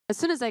As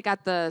soon as I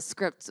got the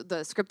script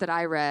that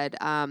I read,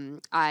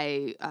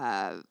 I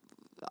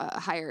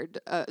hired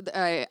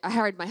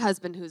my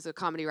husband, who's a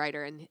comedy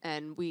writer,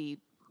 and we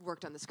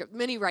worked on the script.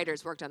 Many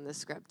writers worked on this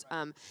script,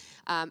 and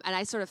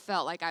I sort of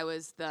felt like I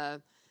was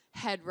the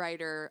head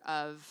writer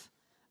of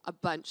a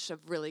bunch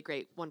of really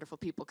great, wonderful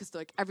people, because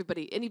like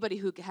anybody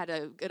who had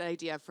a good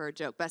idea for a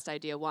joke, best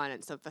idea won.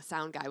 And so if the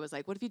sound guy was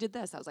like, "What if you did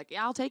this?" I was like,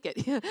 "Yeah, I'll take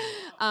it."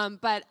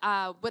 But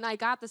when I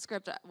got the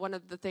script, one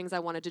of the things I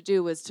wanted to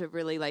do was to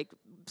really like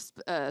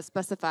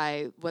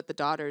specify what the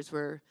daughters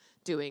were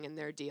doing in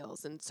their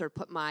deals, and sort of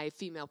put my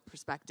female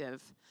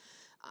perspective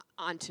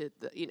onto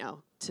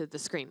to the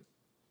screen.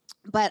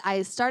 But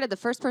I started, the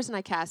first person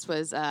I cast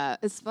was,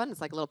 it's fun,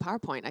 it's like a little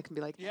PowerPoint. I can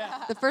be like,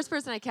 yeah. The first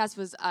person I cast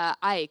was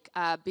Ike.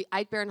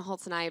 Ike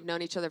Barinholtz and I have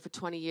known each other for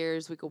 20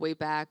 years. We go way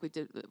back.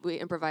 We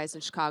improvised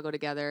in Chicago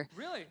together.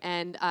 Really?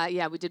 And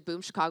yeah, we did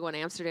Boom Chicago and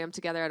Amsterdam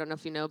together. I don't know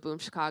if you know Boom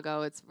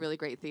Chicago. It's really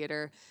great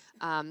theater.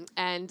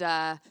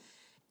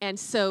 And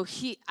so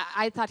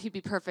I thought he'd be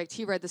perfect.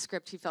 He read the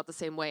script. He felt the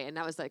same way. And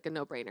that was like a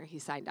no-brainer. He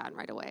signed on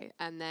right away.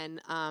 And then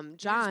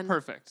John. He's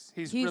perfect.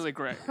 He's really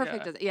great.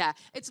 Perfect. Yeah.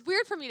 It's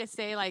weird for me to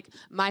say, like,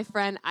 my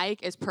friend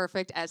Ike is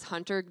perfect as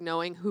Hunter,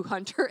 knowing who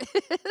Hunter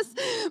is.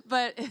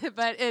 but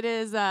it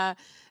is,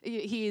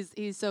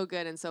 he's so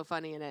good and so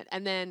funny in it.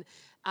 And then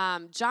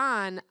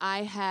John,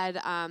 I had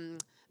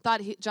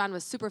thought John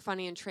was super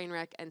funny in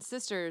Trainwreck and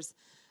Sisters.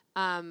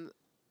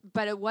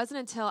 But it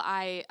wasn't until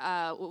I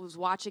was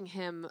watching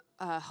him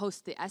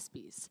host the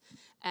ESPYs,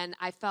 and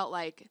I felt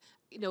like,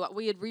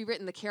 we had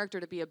rewritten the character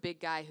to be a big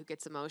guy who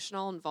gets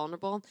emotional and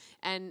vulnerable.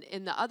 And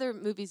in the other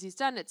movies he's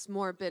done, it's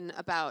more been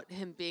about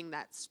him being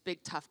that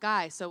big, tough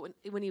guy. So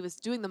when he was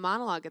doing the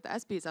monologue at the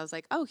ESPYs, I was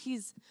like, oh,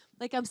 he's,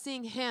 like, I'm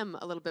seeing him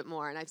a little bit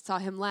more. And I saw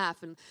him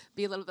laugh and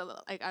be a little bit,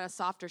 like, on a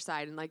softer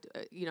side and, like,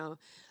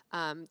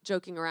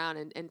 joking around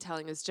and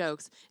telling his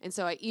jokes. And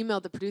so I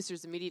emailed the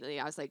producers immediately.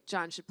 I was like,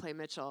 John should play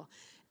Mitchell.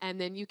 And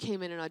then you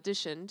came in and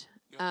auditioned.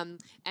 And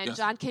yes.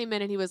 John came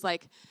in and he was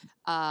like,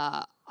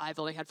 I've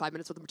only had 5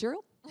 minutes with the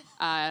material.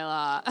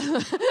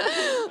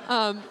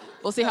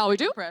 We'll see how we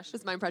do.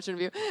 That's my impression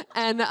of you.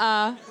 And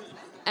yeah.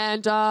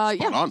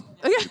 On.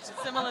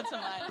 Similar to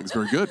mine. It's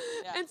very good.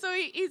 Yeah. And so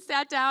he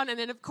sat down, and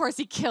then of course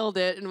he killed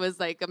it and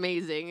was like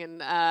amazing.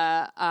 And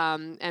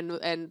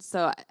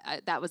so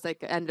that was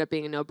like, ended up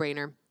being a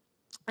no-brainer.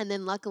 And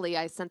then luckily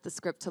I sent the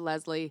script to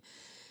Leslie,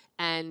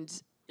 and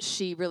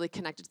she really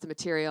connected to the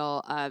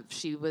material.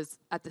 She was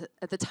at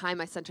the time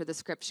I sent her the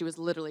script, she was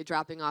literally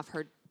dropping off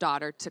her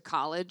daughter to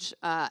college,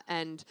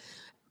 and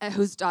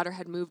whose daughter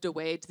had moved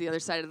away to the other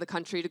side of the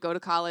country to go to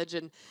college,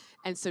 and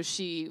so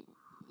she,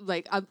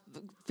 like,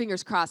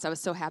 fingers crossed, I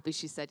was so happy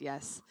she said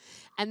yes.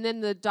 And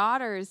then the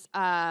daughters,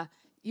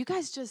 you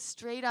guys just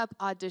straight up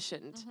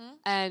auditioned. Mm-hmm.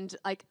 And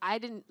like,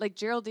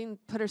 Geraldine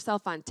put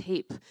herself on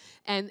tape,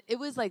 and it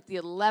was like the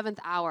 11th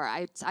hour.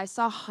 I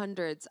saw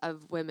hundreds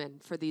of women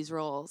for these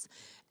roles.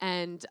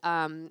 And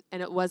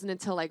it wasn't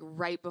until like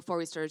right before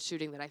we started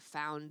shooting that I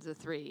found the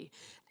three.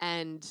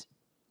 And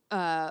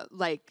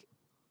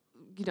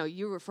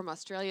you were from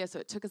Australia, so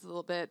it took us a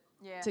little bit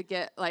to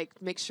get,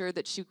 like, make sure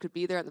that she could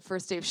be there on the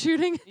first day of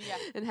shooting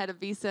and had a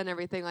visa and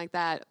everything like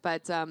that.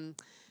 But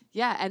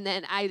yeah, and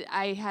then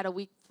I had a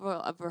week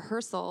of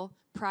rehearsal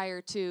prior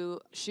to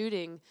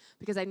shooting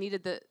because I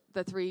needed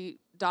the three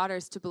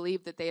daughters to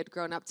believe that they had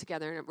grown up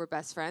together and were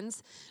best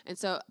friends. And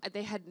so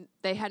they hadn't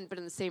been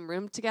in the same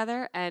room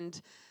together.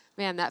 And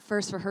man, that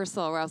first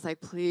rehearsal where I was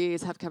like,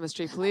 please have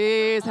chemistry,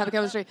 please have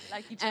chemistry.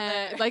 Like each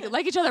other.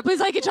 Like each other,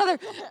 please like each other.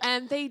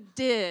 And they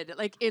did,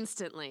 like,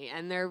 instantly.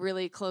 And they're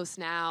really close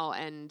now.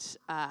 And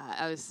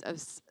I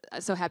was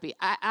so happy.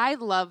 I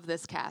love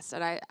this cast.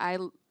 And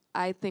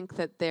I think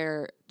that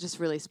they're just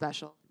really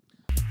special.